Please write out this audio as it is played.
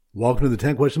Welcome to the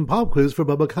 10-question pop quiz for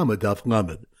Bava Kamma Daf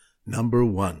Lamed. Number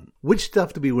 1. Which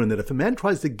stuff do we learn that if a man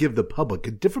tries to give the public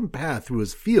a different path through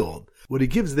his field, what he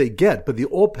gives they get, but the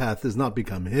old path does not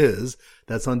become his?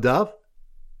 That's on Daf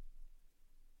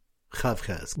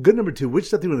Chavches. Good number 2. Which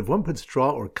stuff do we learn if one puts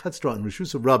straw or cut straw in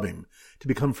Rishus of rubbing to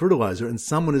become fertilizer and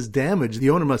someone is damaged,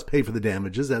 the owner must pay for the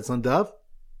damages? That's on Daf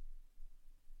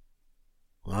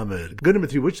Lamed. Good number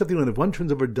 3. Which stuff do you learn if one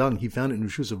turns over dung he found in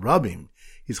Rishus of rubbing,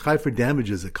 he's chai for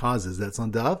damages it causes? That's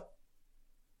on Daf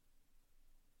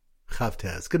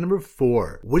Chavtes. Good number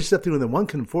 4. Which stuff do you learn that one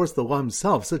can enforce the law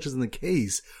himself, such as in the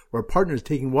case where a partner is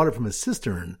taking water from a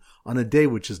cistern on a day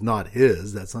which is not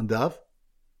his? That's on Daf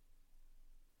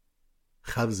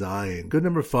Chavzayin. Good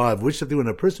number 5. Which stuff do you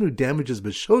learn a person who damages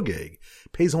b'shogeg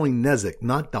pays only nezek,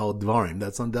 not dal dvarim?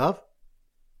 That's on Daf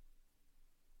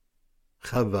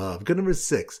Chavav. Good number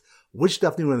 6. Which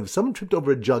stuff do you learn if someone tripped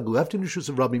over a jug left in Rishus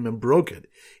of rubbing and broke it,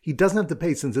 he doesn't have to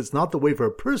pay since it's not the way for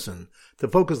a person to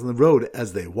focus on the road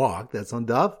as they walk? That's on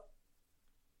Daf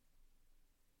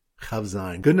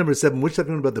Chavzayin. Good number 7. Which stuff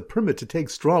do you learn about the permit to take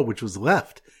straw which was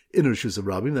left in Rishus of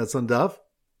rubbing? That's on Daf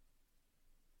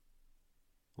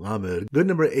Lamed. Good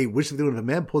number 8. Which stuff do you learn if a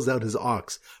man pulls out his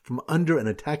ox from under an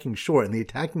attacking shore and the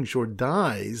attacking shore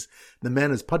dies, the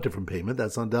man is putter from payment?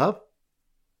 That's on Daf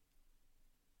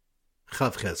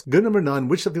Chavches. Good number 9.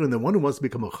 Which stuff do you learn that one who wants to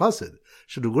become a chassid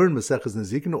should learn Maseches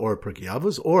Nezikin or Pirkei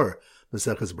Avos or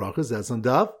Maseches Brachos? That's on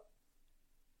Daf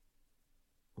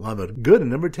Lamed. Good. And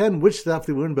number 10. Which stuff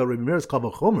do you learn about Rabbi Meir's Kal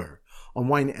Vachomer on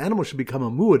why an animal should become a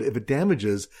muad if it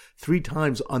damages 3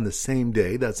 times on the same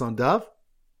day? That's on Daf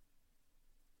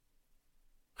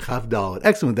Chav Dalet.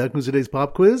 Excellent. That concludes today's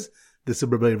pop quiz. This is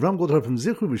Rabbi Ram Goldhar from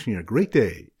Zichru, wishing you a great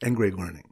day and great learning.